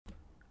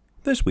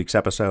This week's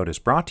episode is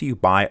brought to you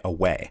by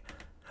Away.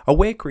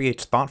 Away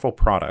creates thoughtful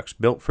products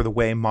built for the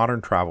way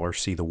modern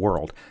travelers see the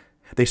world.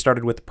 They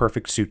started with the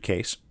perfect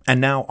suitcase, and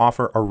now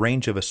offer a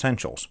range of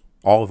essentials,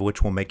 all of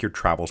which will make your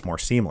travels more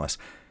seamless.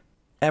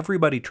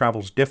 Everybody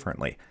travels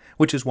differently,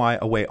 which is why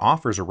Away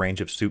offers a range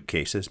of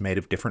suitcases made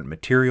of different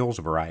materials,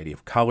 a variety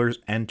of colors,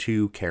 and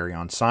 2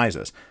 carry-on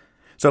sizes.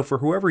 So for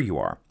whoever you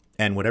are,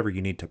 and whatever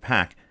you need to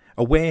pack,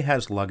 Away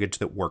has luggage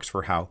that works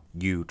for how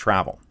you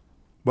travel.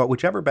 But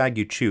whichever bag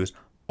you choose,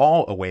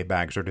 all Away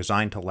bags are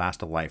designed to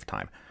last a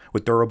lifetime,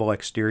 with durable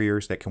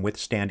exteriors that can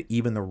withstand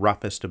even the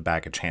roughest of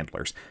baggage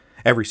handlers.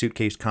 Every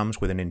suitcase comes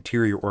with an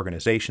interior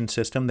organization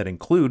system that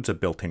includes a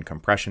built-in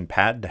compression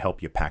pad to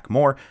help you pack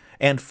more,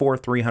 and 4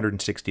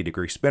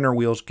 360-degree spinner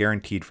wheels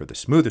guaranteed for the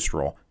smoothest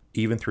roll,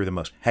 even through the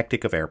most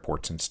hectic of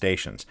airports and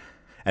stations.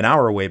 And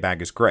our Away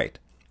bag is great.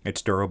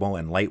 It's durable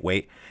and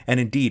lightweight, and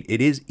indeed,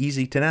 it is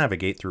easy to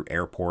navigate through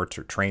airports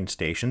or train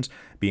stations,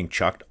 being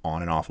chucked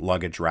on and off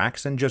luggage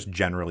racks, and just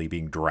generally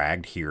being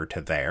dragged here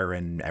to there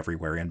and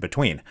everywhere in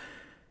between.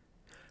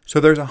 So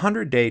there's a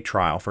 100-day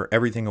trial for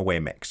everything Away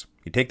makes.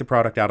 You take the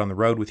product out on the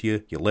road with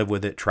you, you live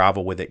with it,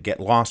 travel with it, get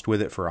lost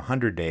with it for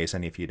 100 days,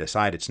 and if you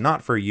decide it's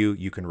not for you,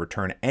 you can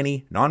return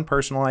any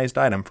non-personalized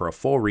item for a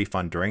full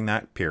refund during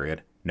that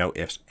period, no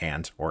ifs,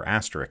 ands, or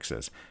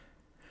asterisks.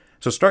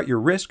 So start your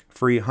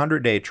risk-free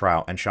 100-day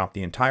trial and shop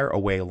the entire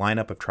Away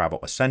lineup of travel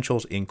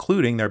essentials,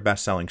 including their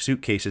best-selling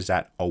suitcases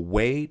at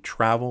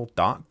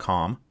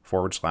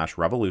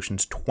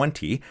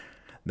awaytravel.com/revolutions20.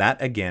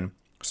 That again,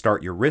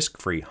 start your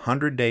risk-free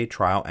 100-day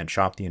trial and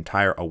shop the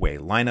entire Away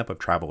lineup of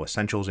travel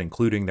essentials,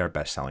 including their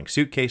best-selling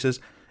suitcases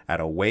at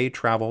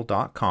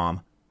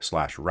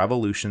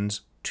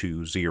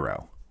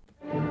awaytravel.com/revolutions20.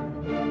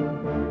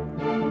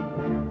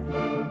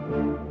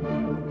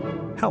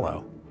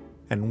 Hello,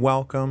 and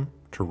welcome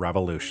to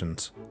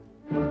Revolutions.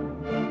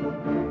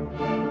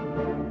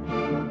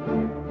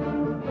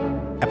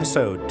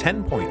 Episode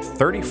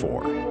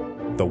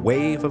 10.34, The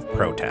Wave of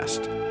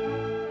Protest.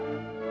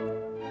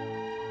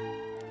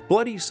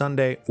 Bloody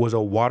Sunday was a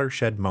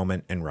watershed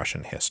moment in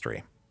Russian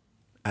history.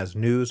 As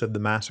news of the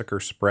massacre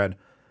spread,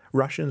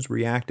 Russians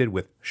reacted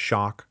with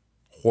shock,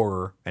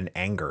 horror, and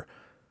anger.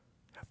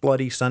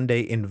 Bloody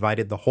Sunday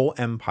invited the whole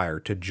empire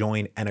to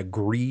join an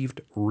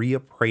aggrieved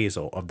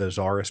reappraisal of the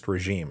Tsarist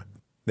regime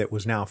that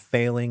was now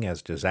failing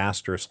as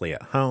disastrously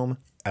at home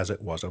as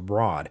it was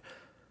abroad.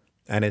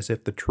 And as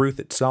if the truth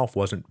itself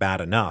wasn't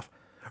bad enough,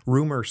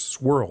 rumors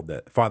swirled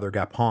that Father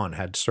Gapon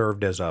had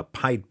served as a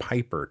Pied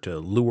Piper to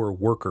lure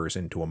workers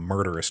into a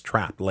murderous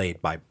trap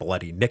laid by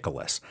Bloody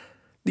Nicholas,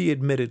 the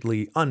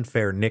admittedly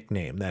unfair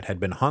nickname that had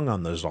been hung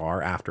on the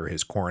Tsar after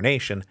his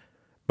coronation,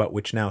 but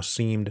which now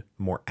seemed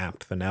more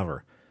apt than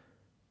ever.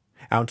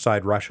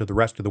 Outside Russia, the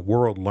rest of the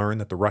world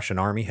learned that the Russian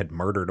army had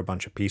murdered a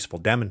bunch of peaceful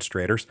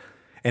demonstrators,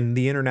 and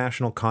the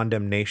international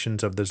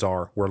condemnations of the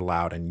Tsar were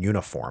loud and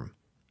uniform.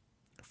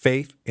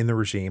 Faith in the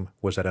regime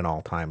was at an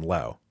all-time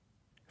low.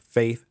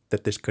 Faith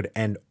that this could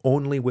end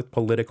only with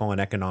political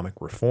and economic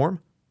reform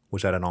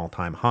was at an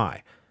all-time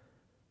high.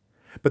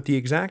 But the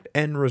exact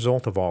end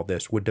result of all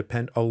this would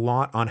depend a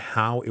lot on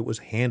how it was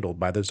handled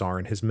by the Tsar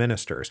and his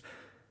ministers.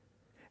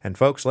 And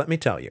folks, let me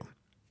tell you,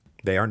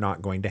 they are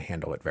not going to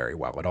handle it very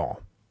well at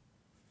all.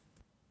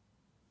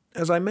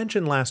 As I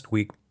mentioned last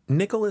week,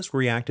 Nicholas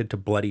reacted to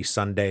Bloody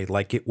Sunday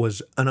like it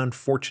was an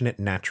unfortunate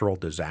natural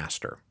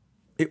disaster.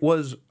 It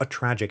was a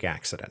tragic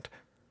accident.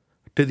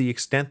 To the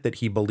extent that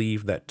he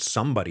believed that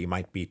somebody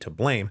might be to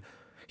blame,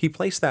 he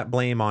placed that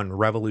blame on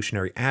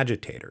revolutionary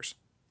agitators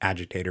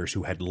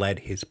who had led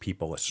his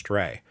people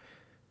astray.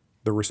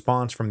 The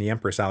response from the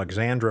Empress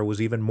Alexandra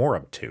was even more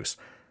obtuse.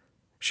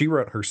 She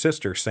wrote her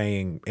sister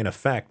saying, in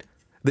effect,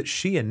 that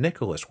she and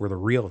Nicholas were the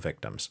real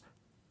victims.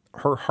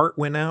 Her heart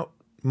went out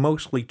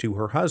mostly to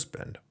her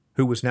husband,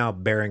 who was now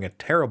bearing a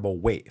terrible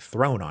weight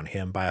thrown on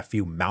him by a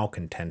few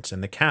malcontents in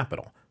the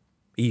capital,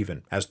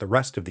 even as the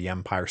rest of the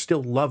empire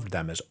still loved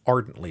them as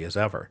ardently as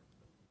ever.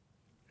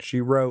 She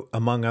wrote,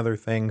 among other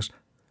things,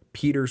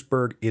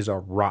 "Petersburg is a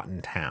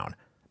rotten town,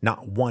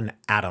 not one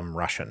atom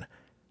Russian.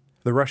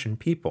 The Russian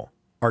people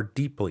are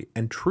deeply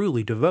and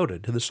truly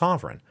devoted to the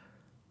sovereign."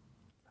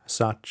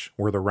 Such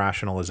were the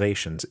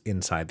rationalizations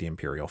inside the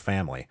imperial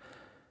family.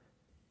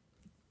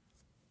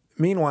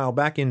 Meanwhile,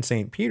 back in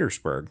St.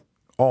 Petersburg,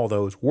 all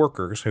those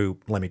workers who,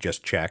 let me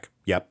just check,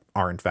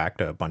 are in fact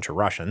a bunch of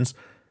Russians,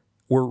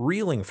 were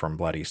reeling from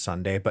Bloody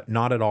Sunday, but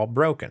not at all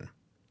broken.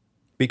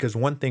 Because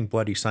one thing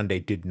Bloody Sunday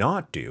did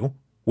not do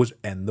was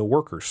end the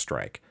workers'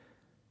 strike.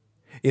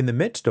 In the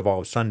midst of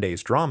all of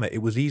Sunday's drama,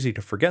 it was easy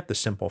to forget the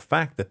simple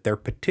fact that their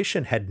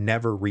petition had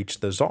never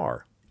reached the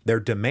Tsar. Their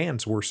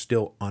demands were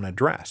still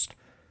unaddressed.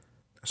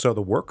 So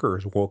the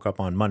workers woke up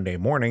on Monday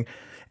morning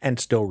and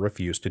still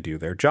refused to do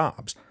their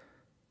jobs.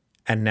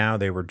 And now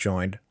they were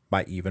joined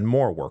by even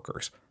more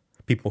workers.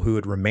 People who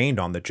had remained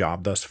on the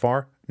job thus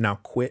far now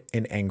quit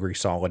in angry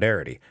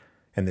solidarity,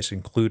 and this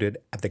included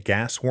at the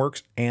gas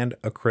works and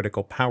a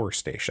critical power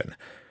station.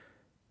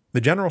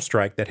 The general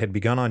strike that had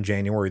begun on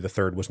January the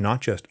 3rd was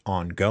not just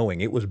ongoing,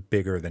 it was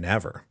bigger than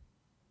ever.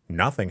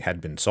 nothing had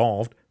been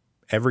solved.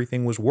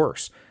 Everything was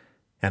worse.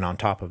 And on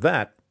top of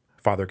that,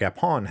 Father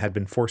Gapon had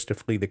been forced to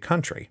flee the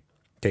country,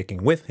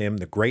 taking with him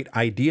the great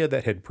idea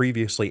that had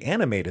previously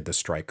animated the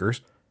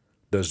strikers: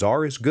 the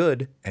Tsar is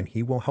good and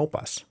he will help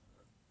us.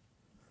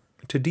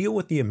 To deal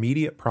with the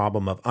immediate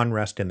problem of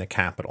unrest in the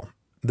capital,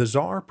 the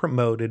Tsar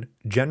promoted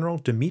General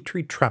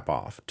Dmitry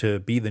Trepov to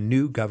be the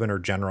new Governor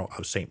General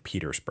of St.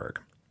 Petersburg.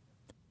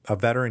 A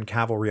veteran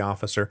cavalry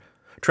officer,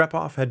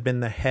 Trepov had been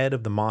the head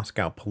of the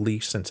Moscow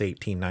police since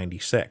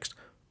 1896.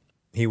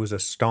 He was a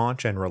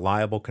staunch and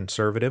reliable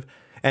conservative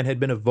and had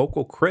been a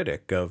vocal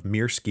critic of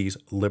Mirsky's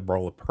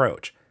liberal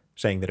approach,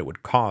 saying that it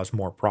would cause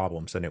more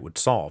problems than it would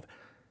solve.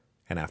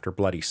 And after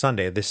Bloody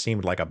Sunday, this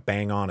seemed like a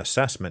bang-on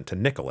assessment to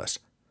Nicholas.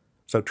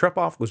 So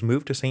Trepov was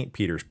moved to St.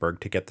 Petersburg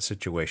to get the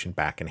situation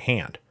back in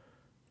hand.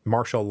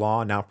 Martial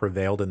law now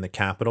prevailed in the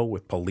capital,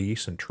 with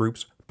police and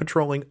troops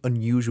patrolling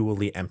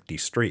unusually empty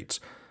streets.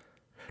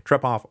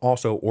 Trepov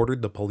also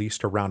ordered the police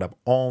to round up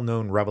all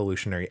known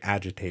revolutionary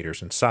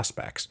agitators and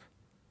suspects.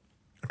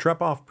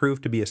 Trepov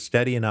proved to be a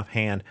steady enough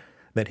hand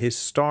that his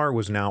star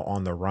was now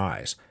on the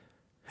rise.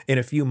 In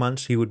a few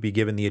months, he would be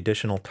given the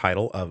additional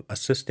title of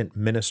Assistant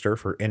Minister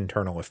for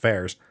Internal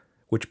Affairs,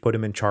 which put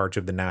him in charge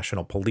of the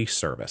National Police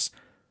Service.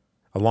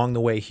 Along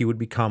the way, he would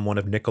become one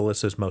of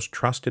Nicholas's most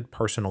trusted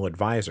personal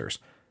advisors.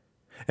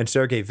 And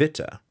Sergei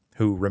Witte,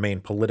 who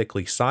remained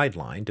politically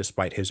sidelined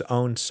despite his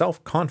own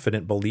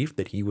self-confident belief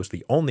that he was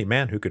the only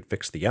man who could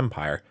fix the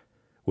empire,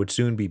 would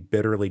soon be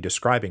bitterly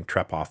describing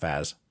Trepov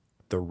as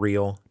the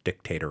real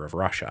dictator of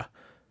Russia.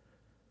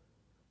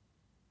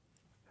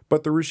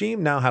 But the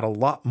regime now had a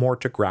lot more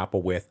to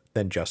grapple with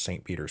than just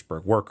St.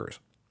 Petersburg workers.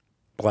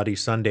 Bloody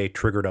Sunday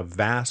triggered a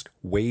vast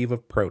wave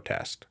of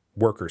protest,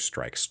 workers'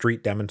 strikes,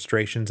 street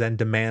demonstrations, and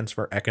demands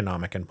for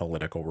economic and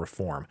political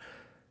reform.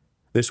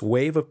 This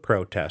wave of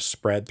protests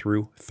spread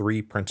through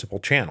three principal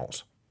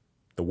channels: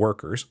 the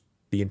workers,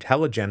 the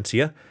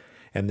intelligentsia,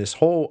 and this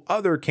whole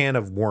other can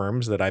of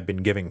worms that I've been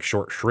giving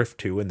short shrift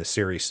to in the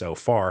series so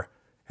far,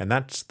 and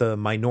that's the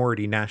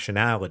minority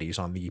nationalities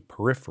on the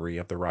periphery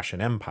of the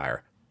Russian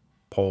Empire: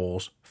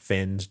 Poles,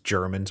 Finns,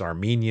 Germans,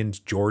 Armenians,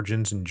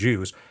 Georgians, and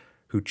Jews,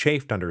 who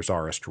chafed under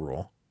Tsarist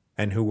rule,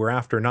 and who were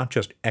after not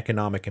just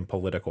economic and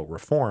political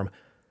reform,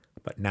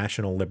 but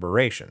national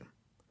liberation.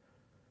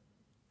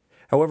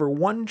 However,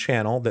 one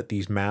channel that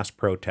these mass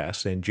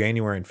protests in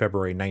January and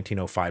February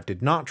 1905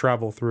 did not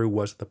travel through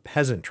was the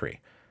peasantry.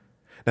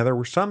 Now, there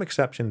were some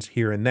exceptions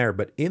here and there,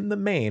 but in the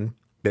main,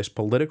 this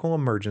political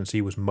emergency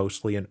was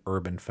mostly an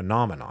urban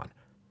phenomenon,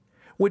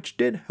 which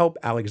did help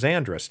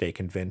Alexandra stay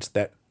convinced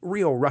that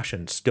real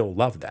Russians still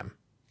loved them,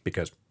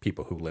 because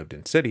people who lived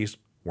in cities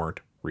weren't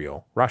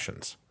real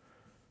Russians.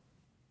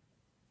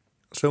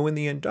 So in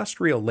the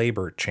industrial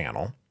labor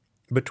channel,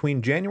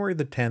 between January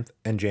the 10th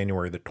and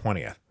January the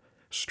 20th,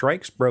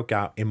 strikes broke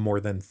out in more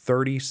than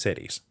 30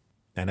 cities,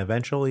 and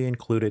eventually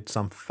included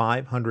some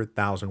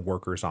 500,000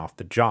 workers off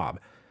the job,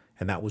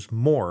 and that was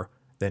more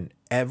than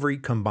every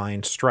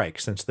combined strike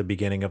since the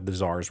beginning of the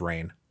Tsar's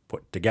reign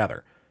put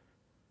together.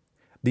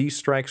 These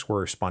strikes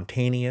were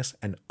spontaneous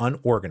and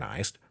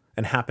unorganized,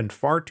 and happened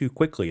far too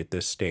quickly at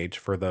this stage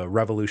for the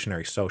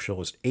revolutionary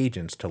socialist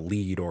agents to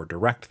lead or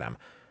direct them.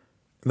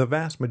 The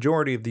vast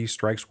majority of these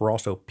strikes were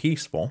also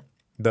peaceful,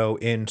 though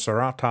in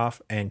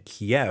Saratov and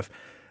Kiev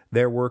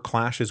there were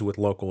clashes with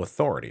local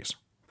authorities,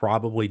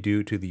 probably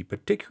due to the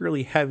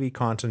particularly heavy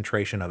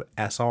concentration of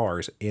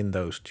SRs in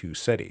those two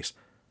cities.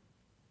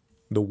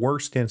 The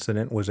worst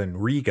incident was in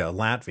Riga,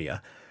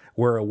 Latvia,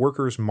 where a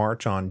workers'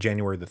 march on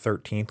January the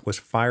 13th was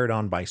fired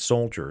on by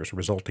soldiers,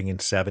 resulting in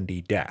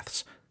 70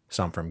 deaths,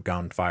 some from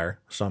gunfire,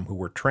 some who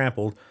were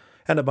trampled,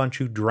 and a bunch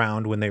who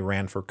drowned when they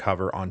ran for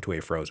cover onto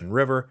a frozen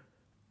river,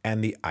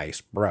 and the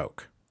ice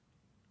broke.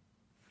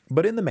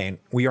 But in the main,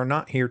 we are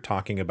not here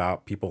talking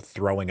about people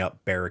throwing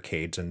up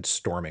barricades and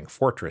storming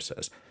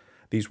fortresses.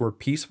 These were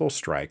peaceful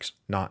strikes,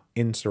 not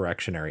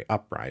insurrectionary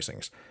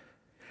uprisings.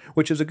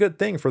 Which is a good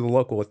thing for the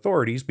local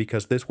authorities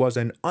because this was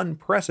an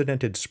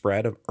unprecedented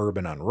spread of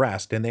urban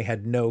unrest and they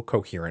had no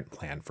coherent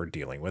plan for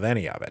dealing with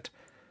any of it.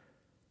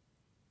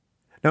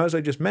 Now, as I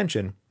just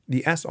mentioned,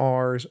 the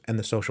SRs and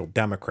the Social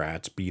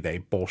Democrats, be they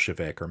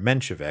Bolshevik or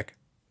Menshevik,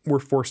 were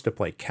forced to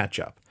play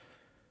catch-up.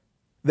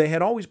 They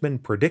had always been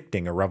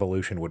predicting a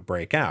revolution would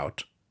break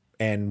out,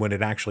 and when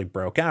it actually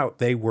broke out,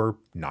 they were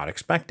not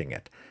expecting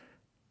it.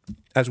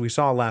 As we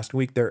saw last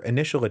week, their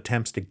initial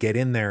attempts to get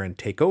in there and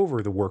take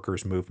over the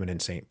workers' movement in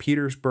St.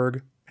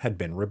 Petersburg had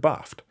been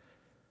rebuffed.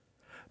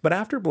 But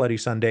after Bloody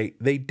Sunday,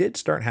 they did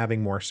start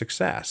having more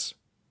success,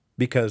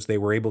 because they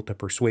were able to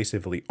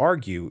persuasively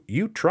argue,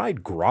 you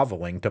tried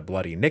groveling to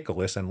Bloody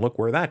Nicholas and look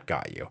where that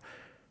got you.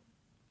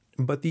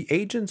 But the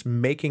agents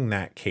making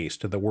that case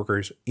to the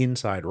workers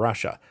inside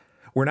Russia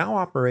were now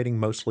operating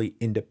mostly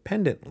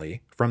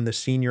independently from the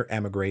senior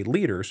emigre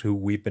leaders who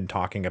we've been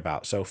talking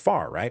about so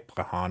far, right?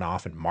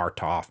 Plekhanov and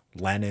Martov,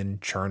 Lenin,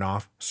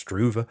 Chernov,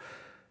 Struve.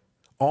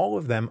 All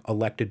of them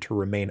elected to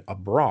remain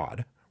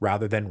abroad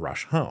rather than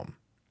rush home.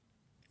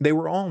 They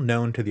were all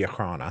known to the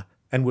Okhrana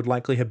and would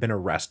likely have been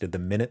arrested the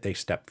minute they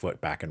stepped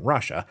foot back in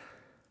Russia.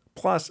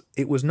 Plus,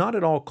 it was not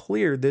at all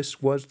clear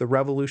this was the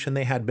revolution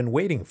they had been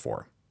waiting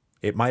for.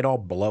 It might all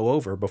blow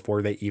over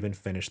before they even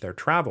finished their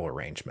travel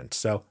arrangements,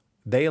 so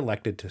they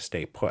elected to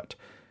stay put.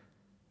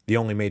 The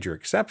only major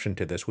exception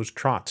to this was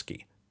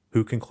Trotsky,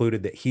 who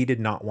concluded that he did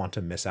not want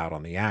to miss out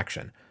on the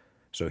action.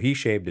 So he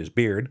shaved his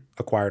beard,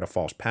 acquired a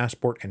false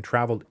passport, and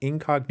traveled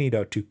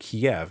incognito to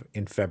Kiev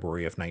in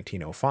February of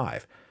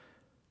 1905.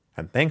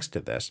 And thanks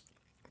to this,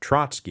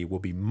 Trotsky will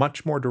be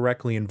much more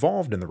directly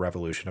involved in the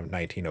revolution of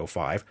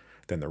 1905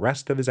 than the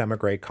rest of his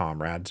émigré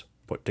comrades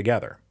put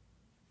together.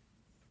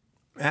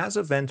 As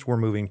events were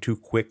moving too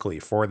quickly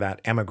for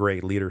that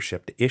émigré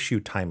leadership to issue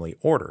timely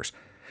orders,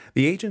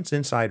 the agents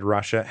inside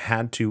Russia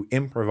had to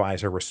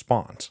improvise a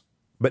response,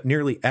 but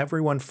nearly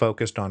everyone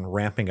focused on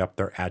ramping up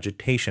their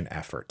agitation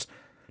efforts,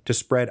 to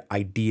spread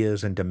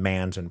ideas and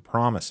demands and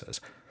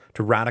promises,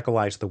 to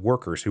radicalize the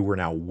workers who were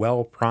now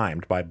well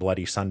primed by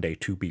Bloody Sunday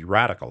to be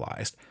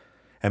radicalized,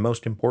 and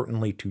most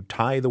importantly to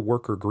tie the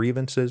worker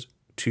grievances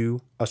to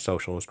a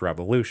socialist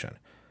revolution.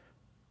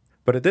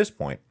 But at this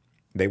point,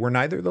 they were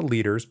neither the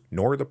leaders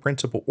nor the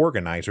principal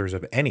organizers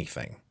of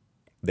anything.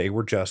 They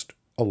were just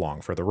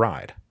along for the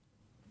ride.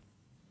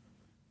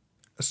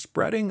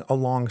 Spreading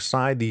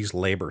alongside these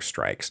labor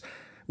strikes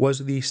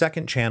was the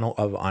second channel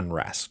of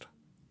unrest,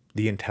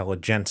 the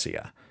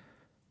intelligentsia.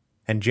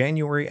 And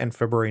January and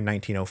February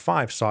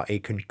 1905 saw a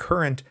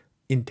concurrent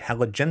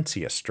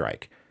intelligentsia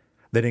strike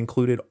that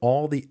included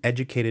all the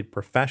educated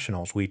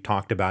professionals we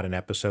talked about in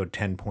episode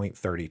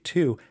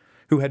 10.32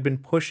 who had been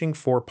pushing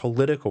for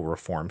political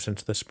reform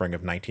since the spring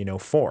of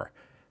 1904.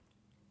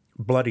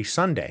 Bloody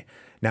Sunday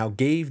now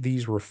gave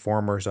these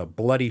reformers a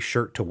bloody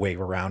shirt to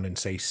wave around and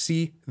say,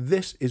 see,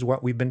 this is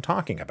what we've been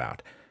talking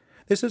about.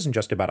 This isn't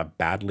just about a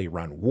badly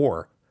run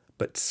war,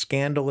 but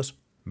scandalous,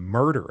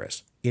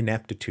 murderous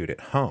ineptitude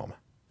at home.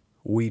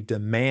 We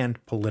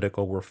demand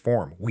political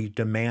reform. We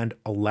demand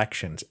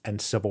elections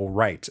and civil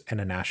rights and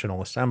a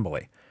national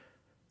assembly.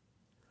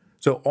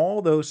 So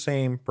all those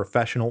same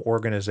professional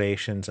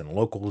organizations and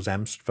local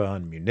Zemstva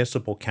and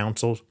municipal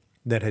councils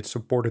that had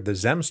supported the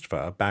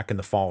Zemstva back in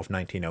the fall of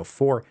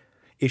 1904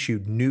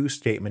 issued new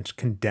statements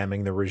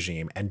condemning the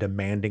regime and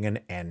demanding an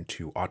end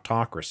to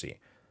autocracy.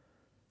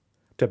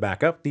 To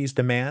back up these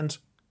demands,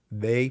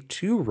 they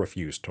too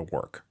refused to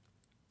work.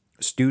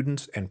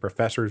 Students and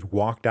professors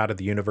walked out of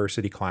the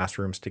university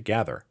classrooms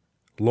together.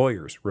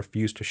 Lawyers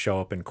refused to show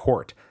up in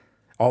court.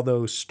 All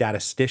those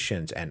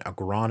statisticians and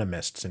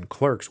agronomists and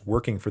clerks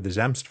working for the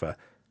Zemstva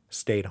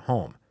stayed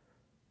home.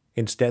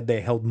 Instead,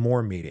 they held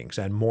more meetings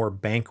and more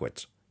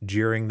banquets,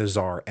 jeering the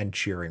Tsar and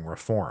cheering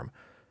reform.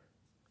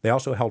 They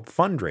also held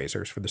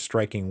fundraisers for the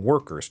striking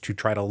workers to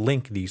try to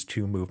link these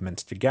two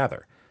movements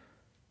together.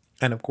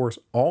 And of course,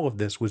 all of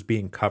this was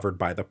being covered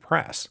by the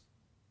press.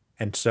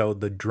 And so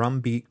the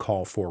drumbeat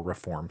call for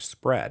reform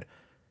spread.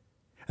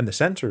 And the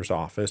censor's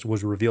office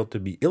was revealed to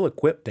be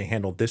ill-equipped to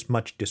handle this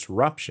much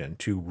disruption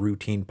to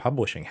routine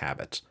publishing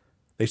habits.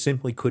 They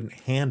simply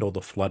couldn't handle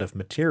the flood of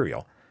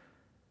material.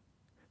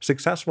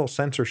 Successful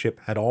censorship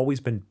had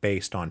always been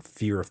based on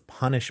fear of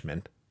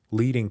punishment,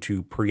 leading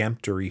to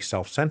preemptory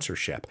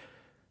self-censorship.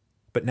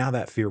 But now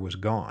that fear was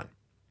gone.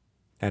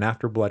 And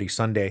after Bloody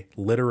Sunday,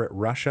 literate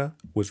Russia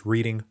was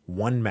reading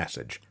one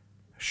message: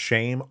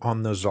 shame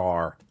on the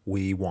Tsar,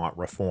 we want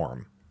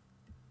reform.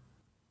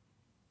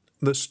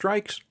 The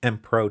strikes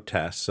and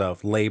protests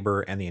of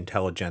labor and the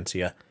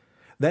intelligentsia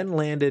then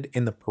landed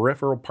in the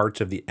peripheral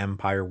parts of the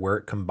empire where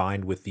it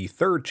combined with the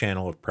third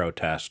channel of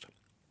protest,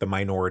 the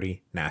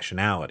minority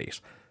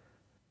nationalities.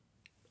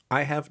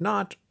 I have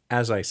not,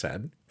 as I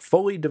said,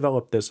 fully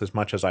developed this as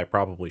much as I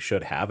probably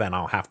should have, and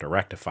I'll have to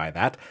rectify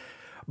that.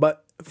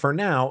 But for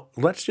now,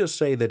 let's just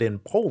say that in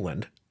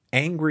Poland,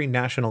 angry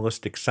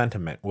nationalistic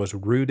sentiment was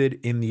rooted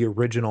in the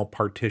original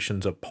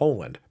partitions of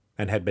Poland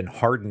and had been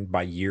hardened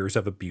by years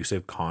of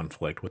abusive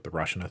conflict with the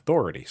Russian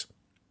authorities.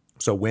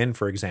 So when,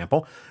 for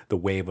example, the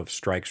wave of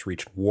strikes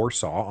reached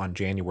Warsaw on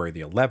January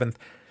the 11th,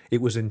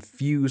 it was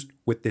infused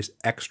with this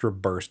extra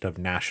burst of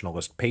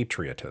nationalist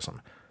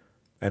patriotism.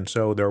 And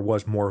so there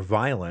was more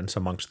violence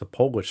amongst the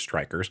Polish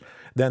strikers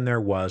than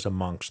there was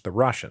amongst the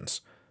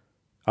Russians.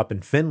 Up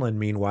in Finland,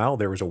 meanwhile,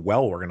 there was a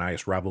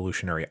well-organized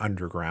revolutionary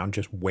underground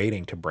just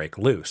waiting to break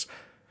loose.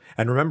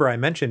 And remember, I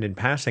mentioned in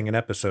passing in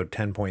episode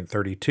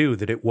 10.32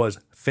 that it was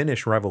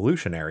Finnish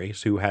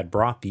revolutionaries who had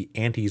brought the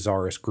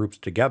anti-Tsarist groups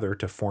together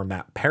to form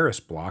that Paris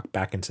bloc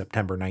back in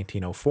September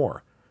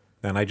 1904.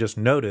 And I just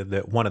noted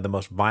that one of the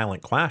most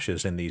violent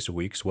clashes in these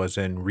weeks was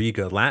in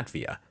Riga,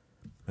 Latvia.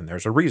 And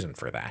there's a reason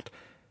for that.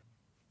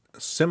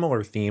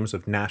 Similar themes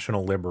of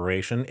national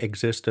liberation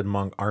existed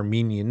among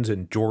Armenians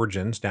and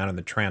Georgians down in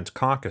the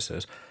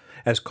Transcaucasus,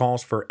 as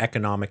calls for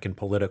economic and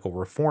political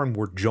reform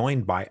were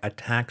joined by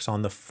attacks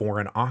on the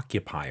foreign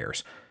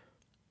occupiers.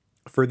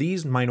 For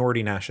these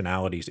minority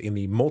nationalities in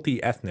the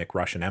multi-ethnic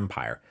Russian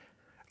Empire,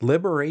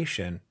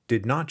 liberation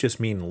did not just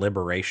mean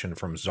liberation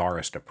from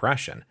Tsarist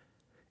oppression,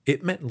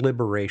 it meant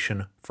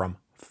liberation from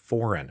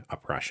foreign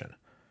oppression.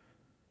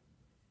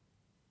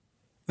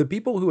 The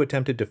people who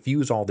attempted to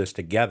fuse all this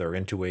together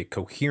into a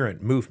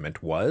coherent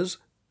movement was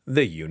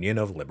the Union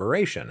of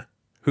Liberation,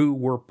 who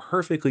were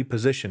perfectly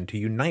positioned to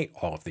unite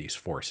all of these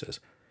forces.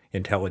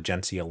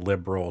 Intelligentsia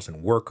liberals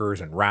and workers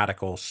and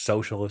radicals,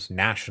 socialists,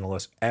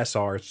 nationalists,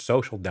 SRs,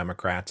 social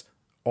democrats,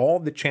 all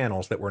the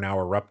channels that were now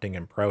erupting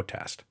in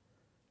protest.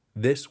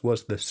 This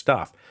was the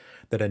stuff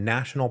that a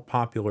national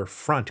popular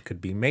front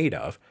could be made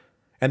of,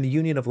 and the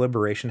Union of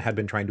Liberation had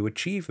been trying to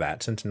achieve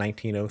that since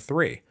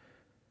 1903.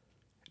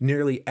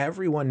 Nearly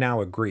everyone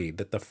now agreed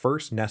that the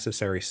first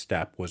necessary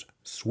step was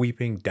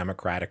sweeping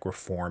democratic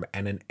reform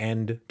and an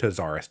end to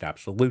Tsarist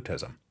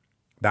absolutism.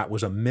 That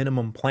was a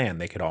minimum plan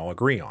they could all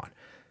agree on.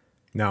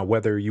 Now,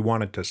 whether you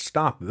wanted to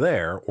stop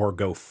there or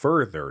go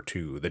further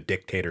to the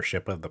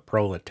dictatorship of the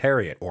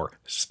proletariat or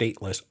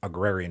stateless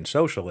agrarian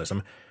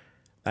socialism,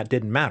 that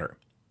didn't matter.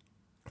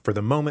 For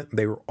the moment,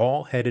 they were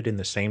all headed in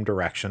the same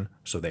direction,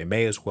 so they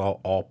may as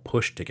well all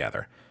push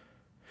together.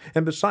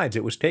 And besides,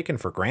 it was taken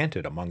for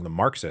granted among the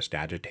Marxist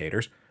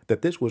agitators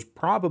that this was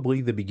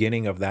probably the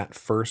beginning of that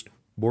first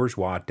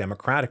bourgeois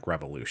democratic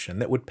revolution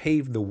that would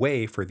pave the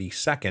way for the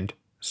second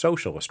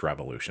socialist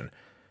revolution.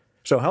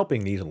 So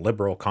helping these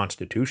liberal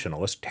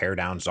constitutionalists tear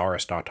down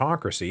Tsarist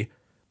autocracy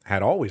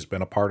had always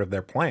been a part of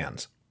their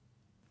plans.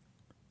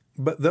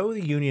 But though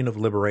the Union of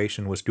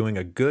Liberation was doing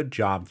a good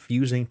job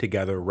fusing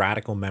together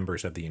radical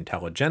members of the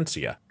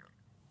intelligentsia,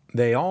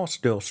 they all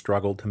still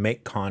struggled to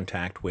make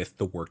contact with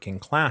the working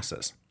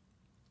classes.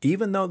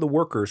 Even though the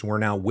workers were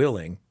now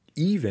willing,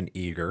 even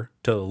eager,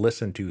 to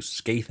listen to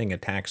scathing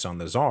attacks on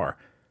the Tsar,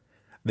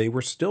 they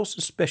were still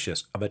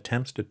suspicious of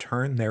attempts to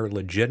turn their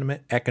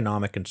legitimate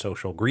economic and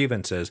social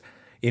grievances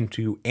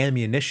into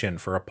ammunition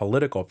for a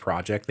political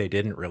project they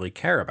didn't really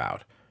care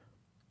about.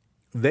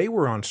 They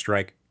were on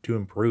strike to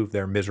improve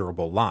their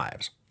miserable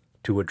lives,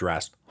 to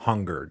address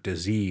hunger,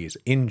 disease,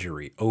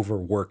 injury,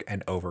 overwork,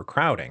 and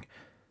overcrowding.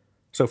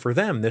 So for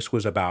them, this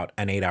was about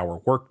an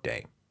 8-hour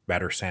workday,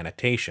 better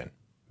sanitation,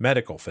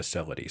 medical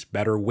facilities,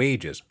 better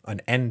wages, an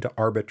end to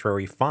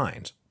arbitrary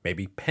fines,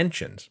 maybe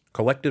pensions,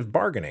 collective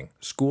bargaining,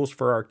 schools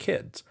for our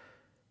kids.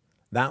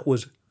 That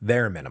was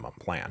their minimum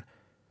plan,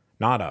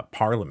 not a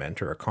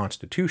parliament or a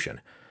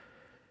constitution.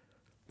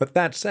 But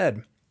that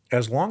said,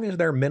 as long as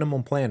their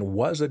minimum plan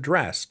was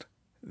addressed,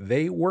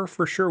 they were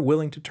for sure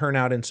willing to turn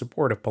out in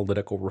support of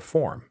political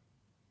reform,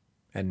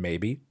 and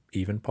maybe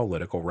even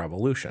political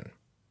revolution.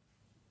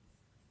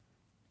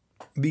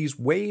 These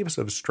waves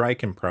of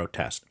strike and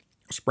protest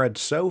spread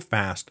so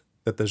fast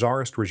that the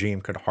Tsarist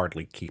regime could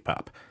hardly keep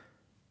up.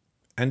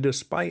 And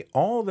despite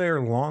all their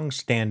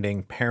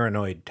long-standing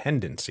paranoid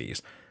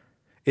tendencies,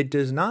 it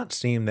does not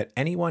seem that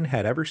anyone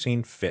had ever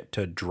seen fit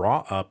to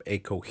draw up a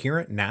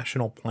coherent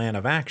national plan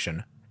of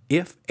action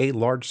if a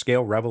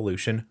large-scale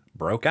revolution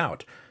broke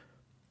out.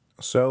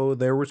 So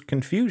there was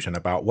confusion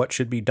about what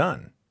should be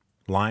done.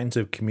 Lines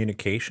of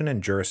communication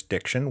and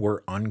jurisdiction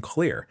were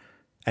unclear,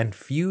 and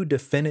few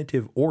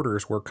definitive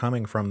orders were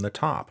coming from the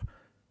top,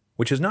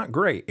 which is not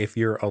great if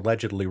you're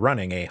allegedly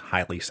running a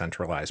highly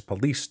centralized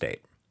police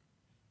state.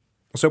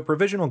 So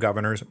provisional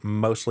governors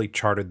mostly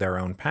charted their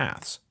own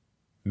paths,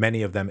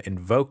 many of them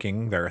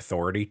invoking their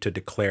authority to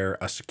declare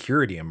a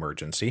security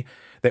emergency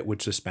that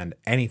would suspend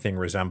anything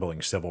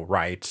resembling civil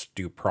rights,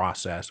 due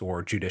process,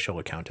 or judicial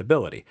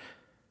accountability.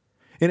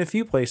 In a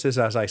few places,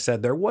 as I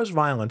said, there was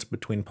violence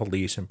between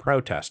police and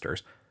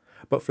protesters,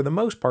 but for the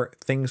most part,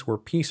 things were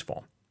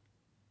peaceful.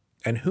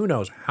 And who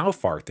knows how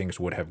far things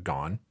would have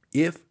gone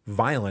if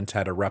violence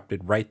had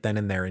erupted right then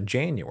and there in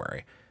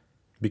January,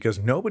 because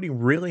nobody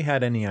really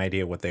had any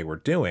idea what they were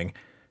doing.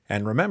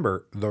 And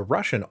remember, the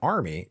Russian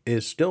army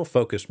is still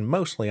focused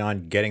mostly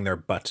on getting their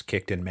butts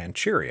kicked in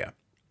Manchuria.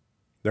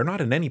 They're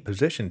not in any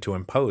position to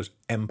impose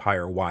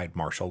empire-wide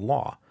martial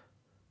law.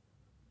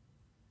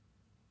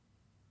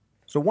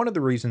 So one of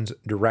the reasons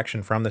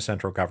direction from the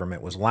central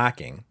government was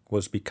lacking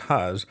was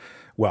because,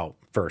 well,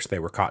 first they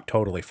were caught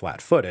totally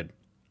flat-footed,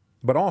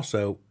 but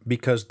also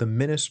because the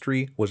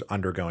ministry was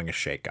undergoing a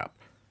shakeup.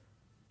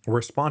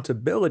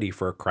 Responsibility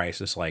for a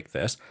crisis like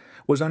this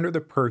was under the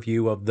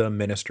purview of the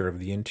Minister of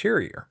the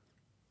Interior,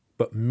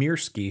 but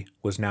Mirsky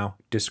was now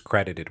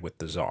discredited with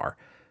the Tsar,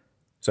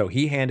 so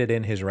he handed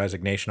in his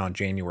resignation on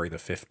January the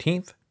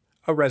 15th,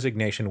 a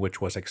resignation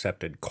which was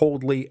accepted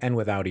coldly and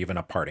without even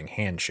a parting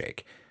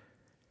handshake.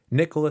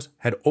 Nicholas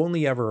had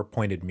only ever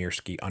appointed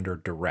Mirsky under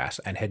duress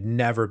and had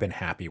never been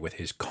happy with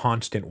his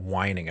constant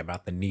whining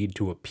about the need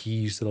to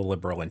appease the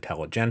liberal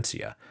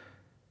intelligentsia.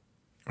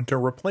 To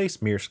replace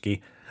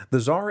Mirsky, the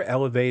Tsar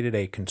elevated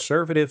a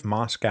conservative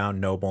Moscow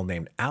noble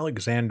named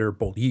Alexander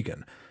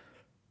Bolygin.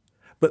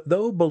 But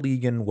though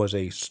Bolygin was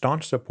a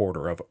staunch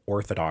supporter of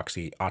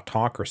orthodoxy,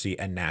 autocracy,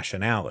 and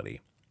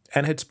nationality,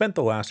 and had spent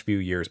the last few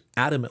years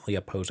adamantly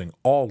opposing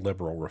all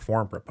liberal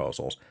reform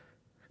proposals,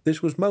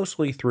 this was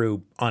mostly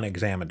through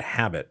unexamined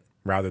habit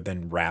rather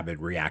than rabid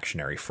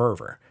reactionary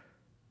fervor.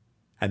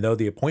 And though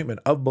the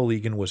appointment of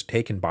Bolygin was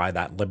taken by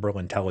that liberal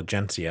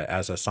intelligentsia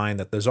as a sign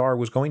that the Tsar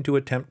was going to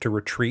attempt to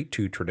retreat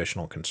to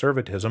traditional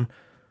conservatism,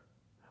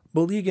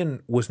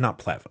 Bolygin was not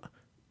pleva.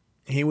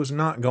 He was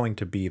not going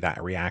to be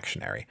that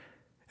reactionary,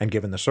 and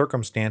given the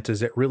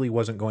circumstances, it really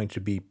wasn't going to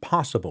be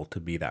possible to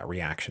be that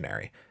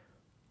reactionary.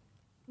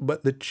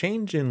 But the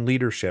change in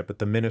leadership at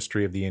the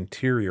Ministry of the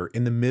Interior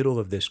in the middle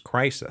of this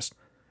crisis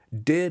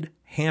did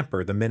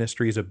hamper the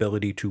ministry's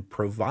ability to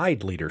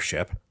provide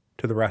leadership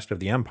to the rest of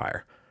the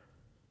empire.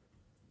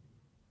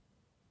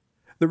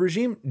 The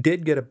regime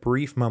did get a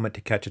brief moment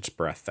to catch its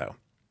breath, though,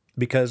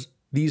 because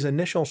these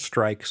initial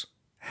strikes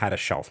had a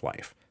shelf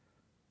life.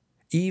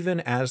 Even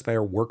as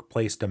their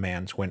workplace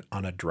demands went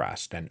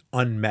unaddressed and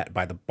unmet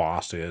by the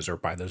bosses or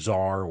by the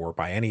Tsar or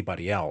by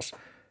anybody else,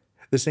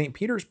 the St.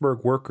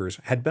 Petersburg workers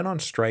had been on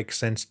strike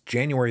since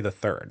January the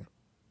 3rd,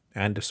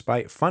 and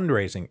despite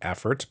fundraising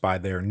efforts by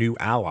their new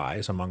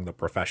allies among the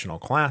professional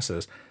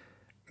classes,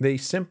 they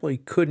simply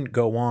couldn't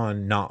go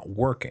on not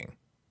working.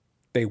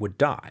 They would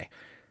die.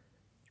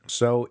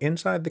 So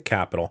inside the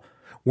capital,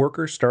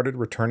 workers started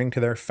returning to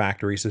their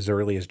factories as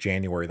early as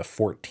January the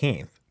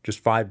 14th, just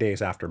 5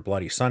 days after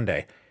Bloody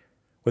Sunday,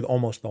 with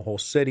almost the whole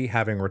city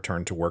having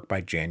returned to work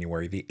by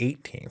January the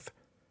 18th.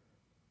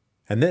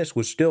 And this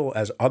was still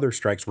as other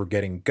strikes were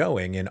getting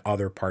going in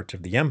other parts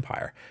of the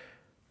empire.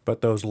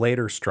 But those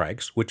later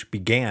strikes, which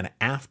began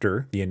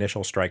after the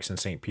initial strikes in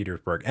St.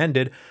 Petersburg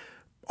ended,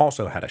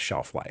 also had a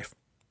shelf life.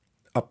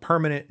 A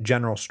permanent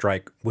general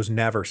strike was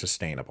never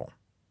sustainable,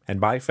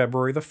 and by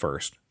February the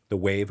 1st, the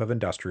wave of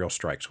industrial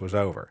strikes was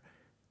over.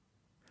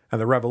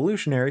 And the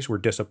revolutionaries were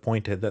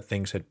disappointed that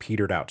things had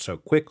petered out so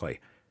quickly,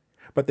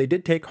 but they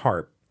did take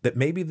heart that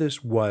maybe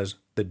this was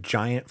the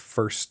giant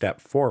first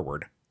step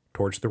forward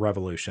towards the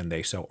revolution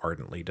they so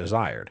ardently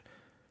desired.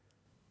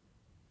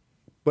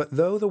 But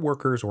though the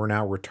workers were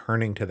now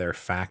returning to their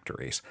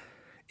factories,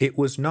 it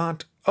was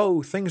not,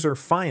 oh, things are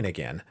fine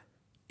again,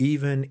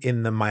 even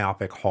in the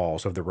myopic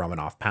halls of the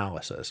Romanov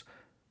palaces.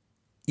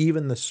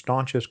 Even the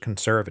staunchest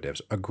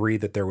conservatives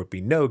agreed that there would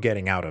be no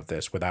getting out of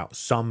this without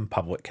some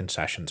public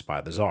concessions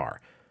by the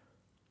Tsar.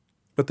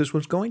 But this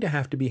was going to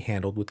have to be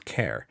handled with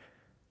care.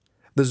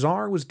 The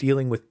Tsar was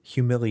dealing with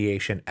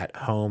humiliation at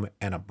home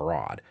and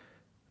abroad.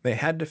 They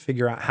had to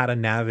figure out how to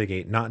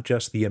navigate not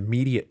just the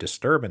immediate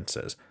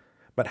disturbances,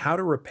 but how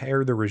to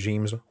repair the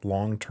regime's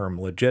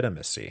long-term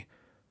legitimacy.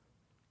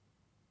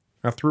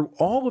 Now, through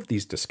all of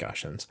these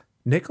discussions,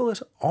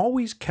 Nicholas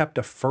always kept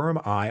a firm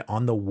eye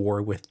on the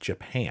war with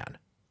Japan,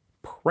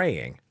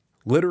 praying,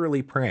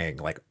 literally praying,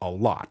 like a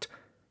lot,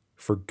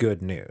 for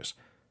good news.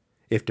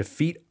 If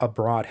defeat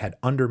abroad had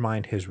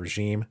undermined his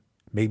regime,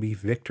 maybe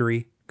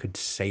victory could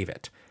save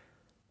it.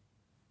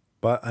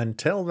 But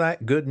until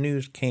that good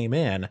news came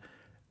in,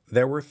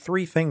 there were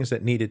three things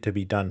that needed to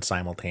be done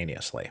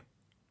simultaneously.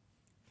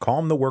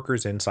 Calm the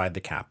workers inside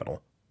the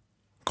capital,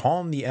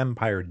 calm the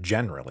empire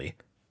generally,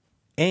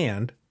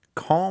 and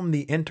calm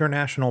the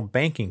international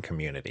banking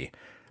community,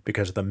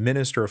 because the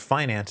Minister of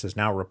Finance is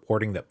now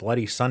reporting that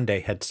Bloody Sunday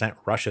had sent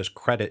Russia's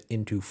credit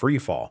into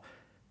freefall.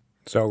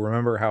 So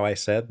remember how I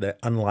said that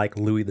unlike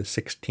Louis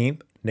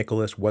XVI,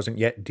 Nicholas wasn't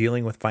yet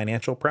dealing with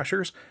financial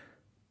pressures?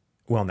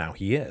 Well, now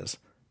he is.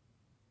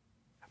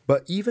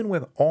 But even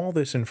with all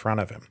this in front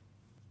of him,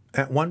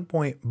 at one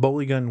point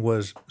Bolygun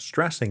was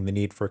stressing the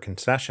need for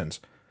concessions,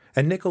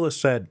 and Nicholas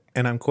said,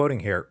 and I'm quoting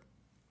here,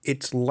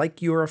 "It's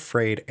like you're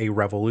afraid a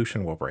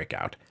revolution will break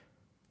out."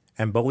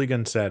 And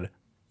Bolygun said,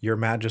 "Your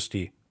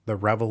Majesty, the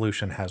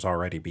revolution has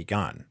already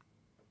begun."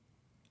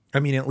 I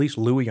mean, at least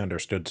Louis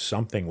understood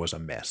something was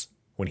amiss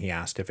when he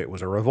asked if it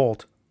was a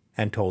revolt,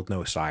 and told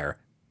no, sire,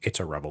 it's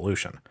a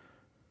revolution.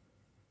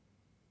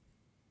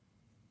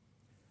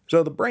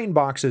 So the brain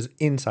boxes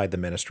inside the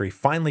ministry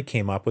finally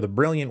came up with a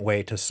brilliant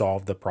way to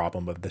solve the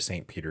problem of the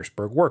St.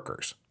 Petersburg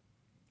workers.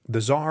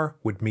 The Tsar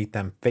would meet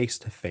them face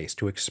to face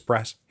to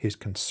express his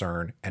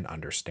concern and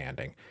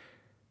understanding.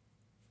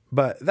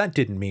 But that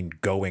didn't mean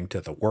going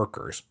to the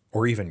workers,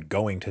 or even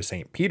going to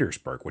St.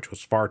 Petersburg, which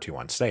was far too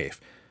unsafe.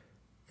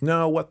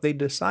 No, what they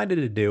decided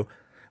to do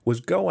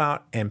was go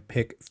out and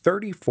pick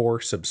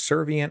 34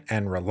 subservient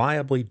and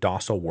reliably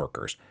docile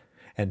workers,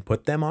 and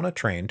put them on a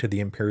train to the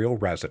imperial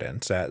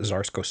residence at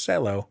Tsarskoye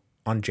Selo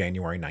on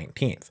January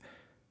 19th.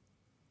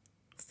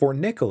 For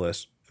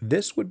Nicholas,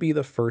 this would be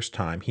the first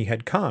time he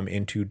had come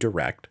into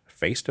direct,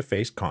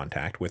 face-to-face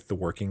contact with the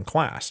working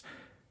class,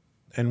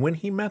 and when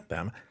he met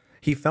them,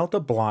 he felt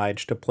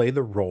obliged to play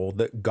the role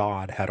that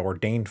God had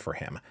ordained for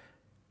him,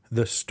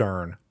 the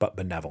stern but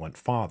benevolent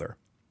father.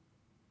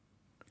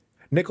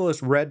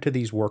 Nicholas read to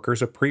these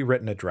workers a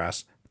pre-written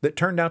address that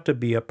turned out to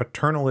be a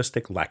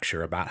paternalistic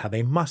lecture about how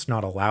they must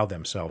not allow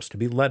themselves to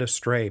be led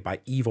astray by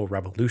evil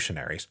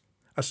revolutionaries,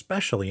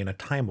 especially in a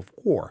time of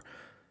war.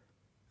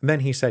 Then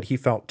he said he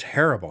felt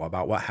terrible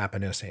about what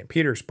happened in St.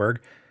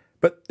 Petersburg,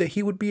 but that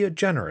he would be a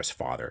generous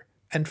father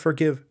and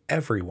forgive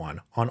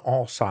everyone on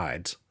all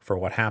sides for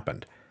what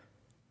happened.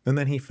 And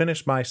then he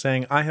finished by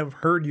saying, "I have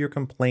heard your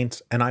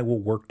complaints and I will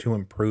work to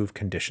improve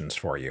conditions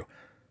for you.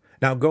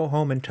 Now go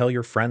home and tell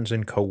your friends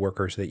and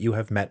co-workers that you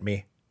have met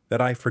me,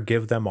 that I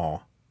forgive them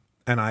all,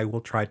 and I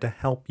will try to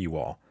help you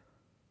all."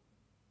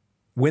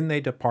 When they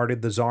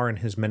departed, the Tsar and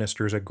his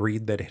ministers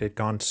agreed that it had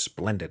gone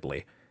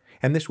splendidly,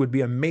 and this would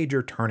be a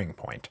major turning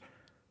point.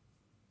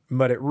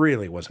 But it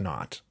really was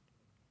not.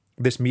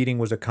 This meeting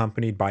was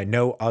accompanied by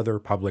no other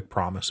public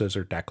promises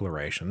or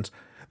declarations.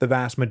 The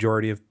vast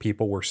majority of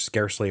people were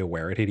scarcely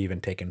aware it had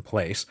even taken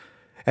place,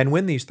 and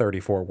when these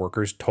 34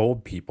 workers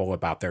told people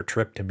about their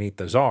trip to meet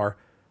the Tsar,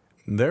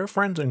 their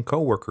friends and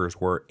co-workers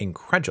were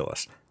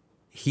incredulous.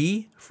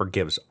 He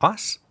forgives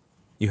us?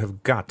 You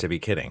have got to be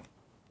kidding.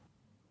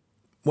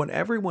 What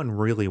everyone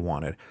really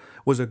wanted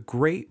was a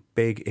great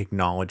big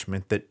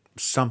acknowledgement that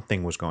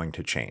something was going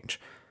to change.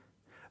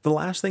 The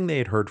last thing they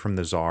had heard from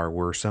the Tsar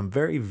were some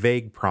very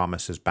vague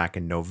promises back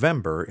in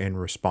November in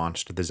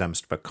response to the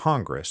Zemstva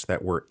Congress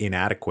that were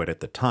inadequate at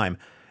the time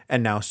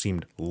and now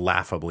seemed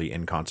laughably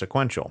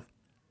inconsequential.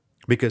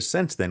 Because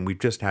since then, we've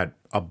just had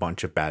a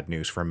bunch of bad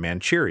news from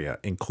Manchuria,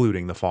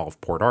 including the fall of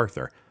Port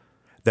Arthur,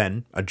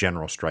 then a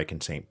general strike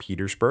in St.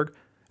 Petersburg,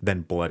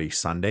 then Bloody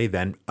Sunday,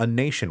 then a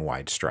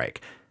nationwide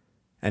strike.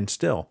 And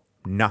still,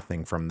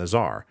 nothing from the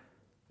Tsar.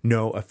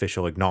 No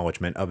official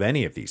acknowledgement of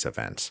any of these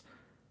events.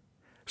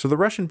 So the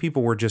Russian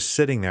people were just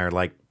sitting there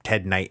like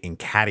Ted Knight in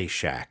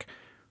Caddyshack.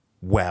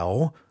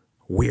 Well,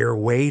 we're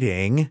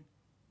waiting.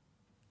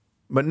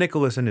 But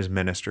Nicholas and his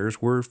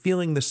ministers were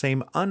feeling the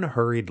same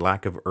unhurried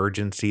lack of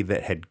urgency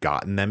that had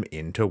gotten them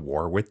into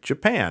war with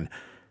Japan.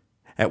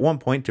 At one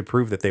point, to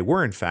prove that they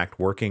were in fact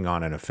working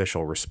on an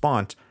official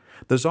response,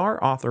 the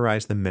Tsar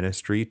authorized the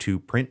ministry to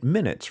print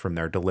minutes from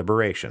their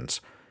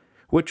deliberations,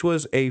 which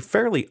was a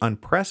fairly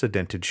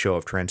unprecedented show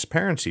of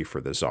transparency for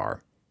the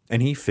Tsar,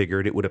 and he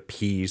figured it would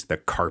appease the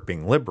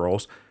carping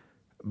liberals,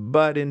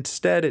 but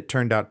instead it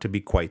turned out to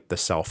be quite the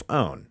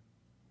self-own,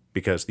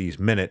 because these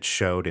minutes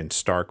showed in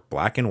stark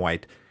black and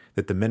white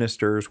that the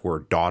ministers were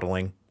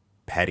dawdling,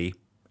 petty,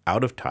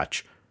 out of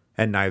touch,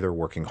 and neither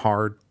working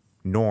hard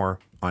nor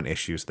on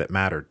issues that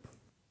mattered.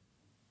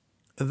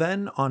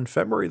 Then, on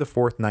February the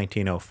 4th,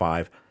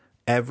 1905,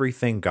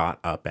 everything got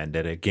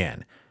upended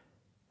again.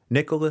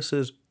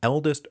 Nicholas's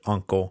eldest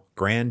uncle,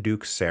 Grand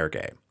Duke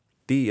Sergei,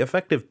 the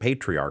effective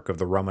patriarch of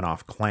the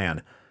Romanov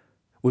clan,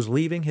 was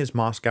leaving his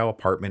Moscow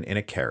apartment in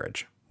a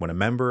carriage when a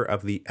member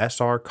of the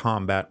SR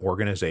Combat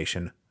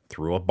Organization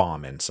threw a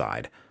bomb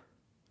inside.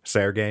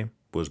 Sergei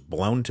was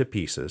blown to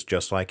pieces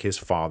just like his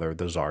father,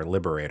 the Tsar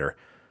Liberator.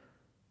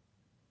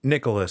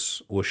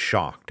 Nicholas was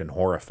shocked and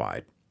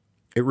horrified.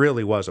 It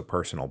really was a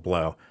personal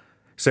blow.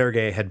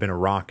 Sergei had been a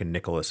rock in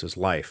Nicholas's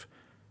life.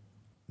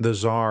 The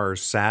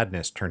Tsar's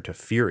sadness turned to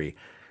fury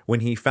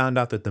when he found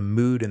out that the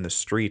mood in the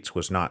streets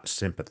was not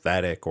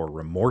sympathetic or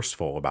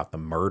remorseful about the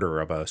murder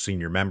of a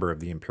senior member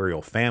of the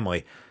imperial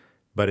family,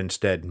 but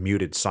instead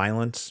muted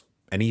silence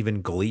and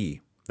even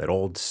glee that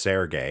old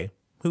Sergei,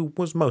 who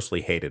was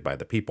mostly hated by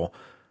the people,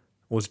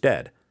 was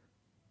dead.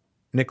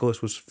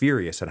 Nicholas was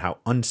furious at how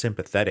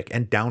unsympathetic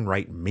and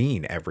downright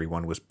mean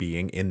everyone was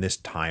being in this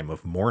time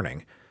of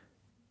mourning.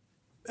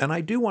 And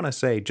I do want to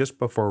say, just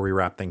before we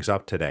wrap things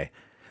up today,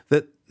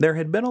 that there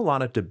had been a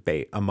lot of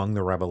debate among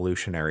the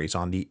revolutionaries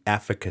on the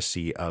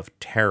efficacy of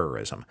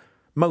terrorism,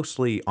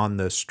 mostly on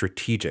the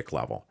strategic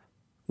level,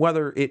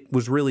 whether it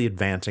was really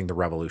advancing the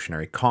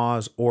revolutionary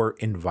cause or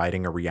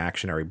inviting a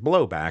reactionary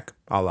blowback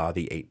a la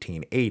the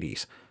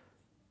 1880s.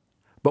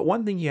 But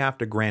one thing you have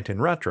to grant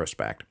in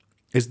retrospect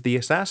is the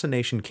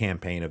assassination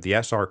campaign of the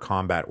SR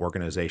Combat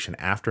Organization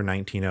after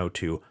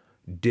 1902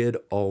 did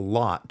a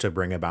lot to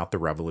bring about the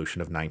revolution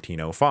of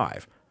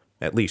 1905,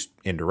 at least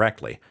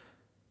indirectly.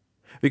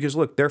 Because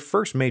look, their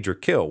first major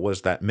kill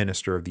was that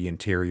Minister of the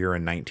Interior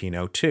in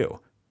 1902,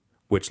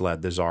 which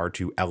led the Tsar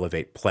to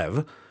elevate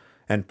Plehve,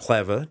 and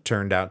Plehve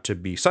turned out to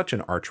be such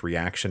an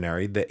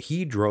arch-reactionary that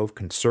he drove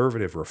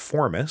conservative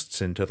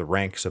reformists into the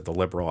ranks of the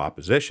liberal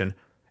opposition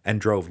and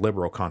drove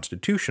liberal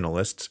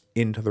constitutionalists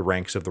into the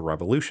ranks of the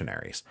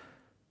revolutionaries.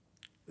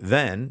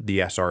 Then the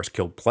SRs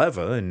killed Plehve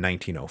in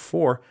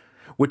 1904,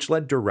 which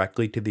led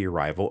directly to the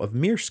arrival of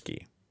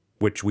Mirsky,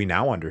 which we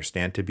now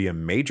understand to be a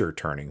major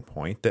turning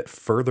point that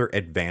further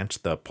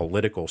advanced the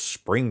political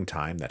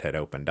springtime that had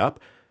opened up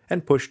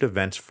and pushed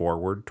events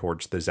forward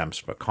towards the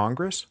Zemstva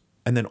Congress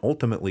and then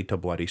ultimately to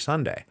Bloody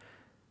Sunday.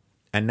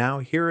 And now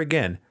here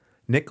again,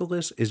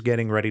 Nicholas is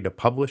getting ready to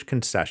publish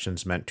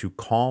concessions meant to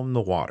calm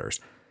the waters,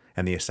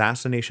 and the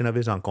assassination of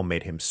his uncle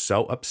made him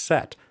so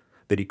upset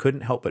that he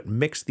couldn't help but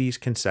mix these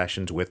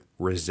concessions with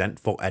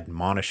resentful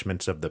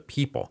admonishments of the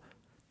people,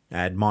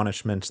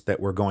 admonishments that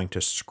were going to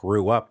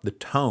screw up the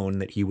tone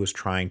that he was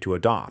trying to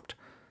adopt.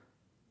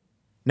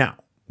 Now,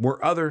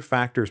 were other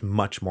factors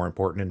much more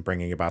important in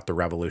bringing about the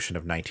revolution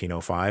of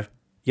 1905?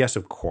 Yes,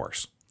 of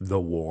course. The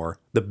war,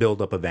 the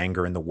buildup of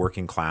anger in the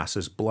working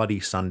classes, Bloody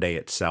Sunday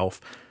itself.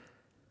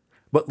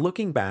 But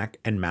looking back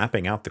and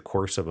mapping out the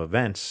course of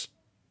events,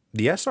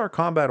 the SR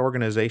Combat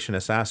Organization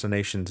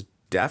assassinations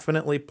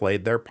definitely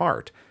played their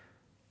part.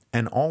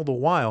 And all the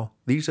while,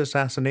 these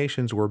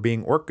assassinations were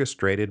being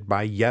orchestrated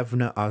by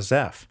Yevna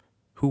Azev,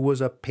 who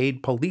was a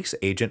paid police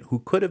agent who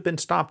could have been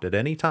stopped at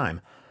any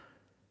time.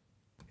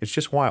 It's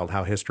just wild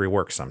how history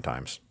works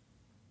sometimes.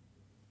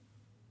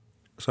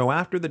 So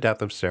after the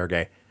death of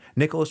Sergei,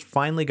 Nicholas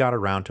finally got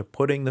around to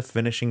putting the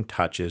finishing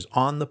touches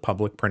on the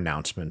public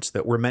pronouncements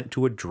that were meant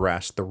to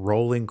address the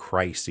rolling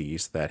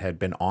crises that had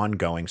been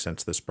ongoing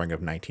since the spring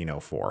of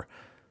 1904.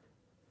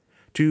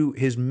 To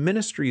his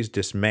ministry's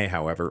dismay,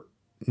 however,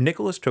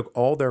 Nicholas took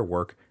all their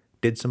work,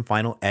 did some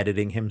final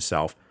editing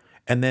himself,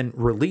 and then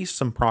released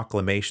some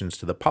proclamations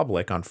to the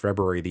public on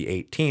February the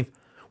 18th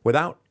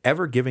without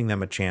ever giving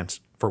them a chance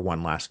for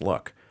one last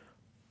look.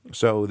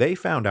 So they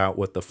found out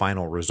what the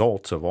final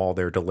results of all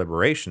their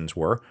deliberations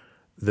were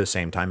the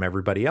same time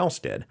everybody else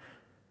did.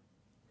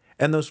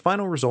 And those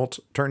final results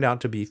turned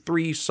out to be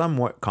three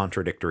somewhat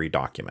contradictory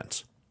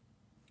documents.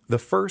 The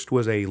first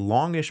was a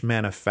longish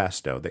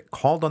manifesto that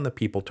called on the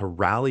people to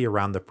rally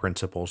around the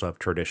principles of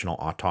traditional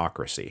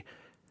autocracy.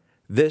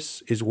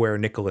 This is where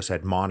Nicholas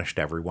admonished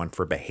everyone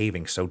for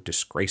behaving so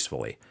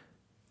disgracefully,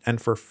 and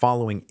for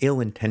following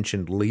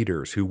ill-intentioned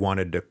leaders who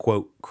wanted to,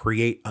 quote,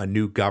 create a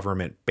new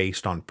government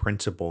based on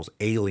principles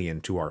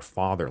alien to our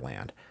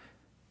fatherland.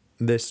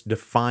 This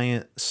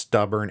defiant,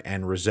 stubborn,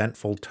 and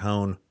resentful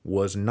tone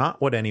was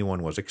not what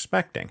anyone was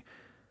expecting.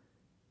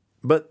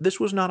 But this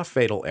was not a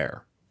fatal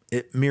error.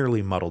 It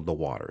merely muddled the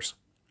waters.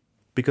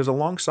 Because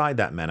alongside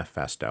that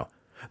manifesto,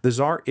 the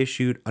Tsar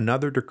issued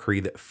another decree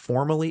that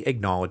formally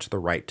acknowledged the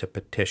right to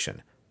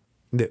petition,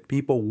 that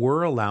people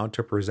were allowed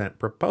to present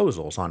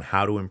proposals on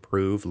how to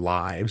improve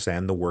lives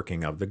and the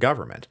working of the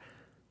government.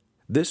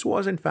 This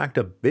was in fact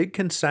a big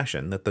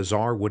concession that the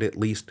Tsar would at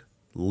least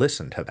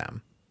listen to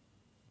them.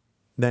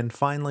 Then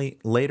finally,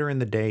 later in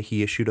the day,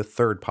 he issued a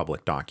third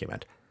public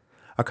document,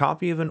 a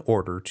copy of an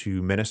order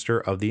to Minister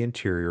of the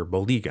Interior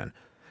Bolygan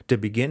to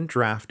begin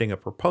drafting a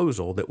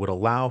proposal that would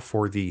allow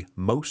for the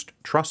most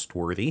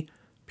trustworthy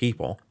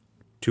people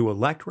to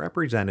elect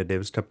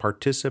representatives to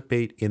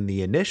participate in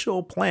the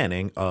initial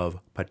planning of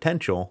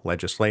potential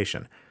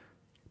legislation,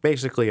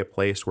 basically a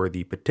place where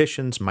the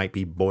petitions might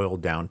be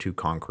boiled down to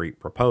concrete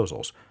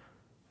proposals.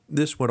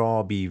 This would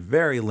all be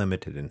very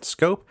limited in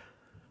scope,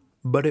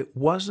 but it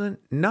wasn't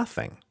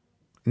nothing.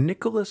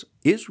 Nicholas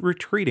is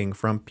retreating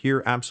from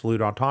pure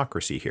absolute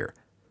autocracy here.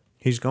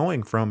 He's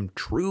going from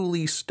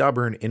truly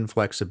stubborn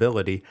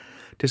inflexibility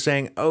to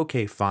saying,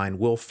 okay, fine,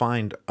 we'll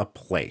find a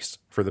place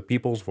for the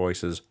people's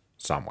voices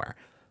somewhere.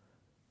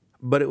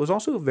 But it was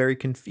also very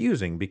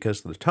confusing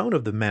because the tone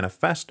of the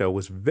manifesto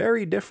was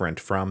very different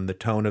from the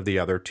tone of the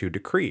other two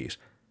decrees.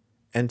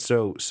 And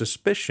so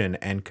suspicion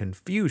and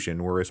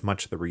confusion were as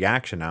much the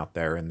reaction out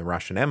there in the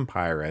Russian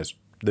Empire as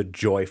the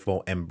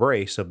joyful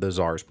embrace of the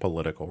Tsar's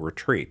political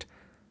retreat.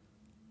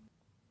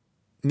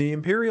 The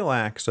Imperial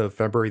Acts of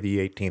February the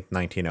 18th,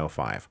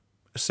 1905,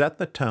 set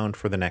the tone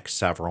for the next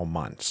several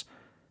months.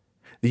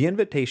 The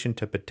invitation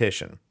to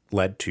petition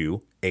led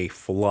to a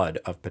flood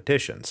of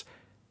petitions,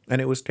 and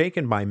it was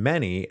taken by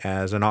many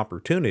as an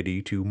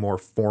opportunity to more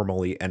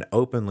formally and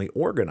openly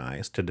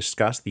organize to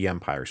discuss the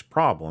empire's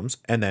problems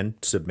and then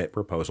submit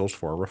proposals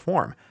for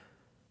reform.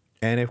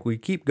 And if we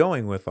keep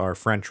going with our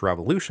French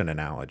Revolution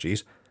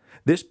analogies,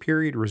 this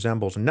period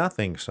resembles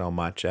nothing so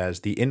much as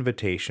the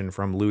invitation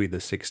from Louis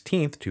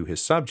XVI to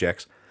his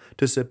subjects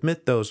to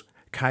submit those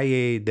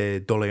cahiers de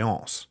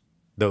doléances,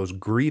 those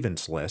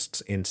grievance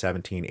lists in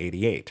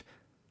 1788.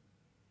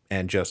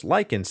 And just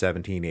like in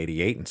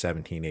 1788 and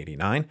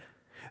 1789,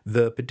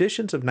 the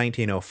petitions of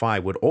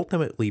 1905 would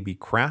ultimately be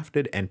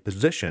crafted and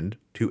positioned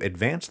to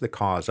advance the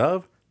cause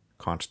of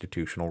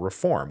constitutional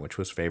reform, which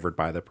was favored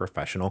by the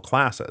professional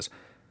classes.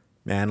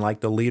 And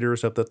like the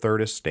leaders of the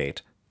Third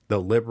Estate, the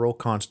liberal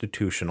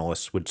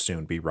constitutionalists would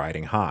soon be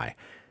riding high.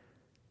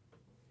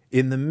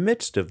 In the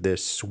midst of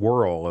this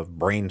swirl of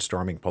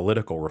brainstorming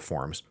political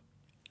reforms,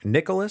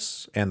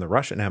 Nicholas and the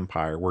Russian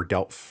Empire were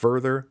dealt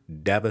further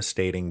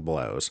devastating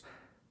blows.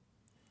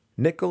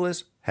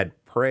 Nicholas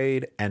had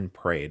prayed and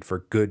prayed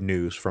for good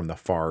news from the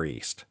Far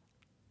East,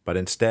 but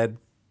instead,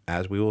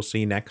 as we will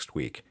see next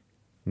week,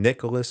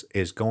 Nicholas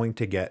is going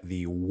to get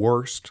the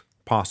worst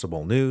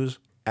possible news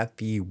at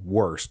the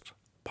worst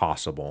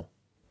possible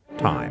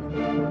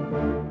time.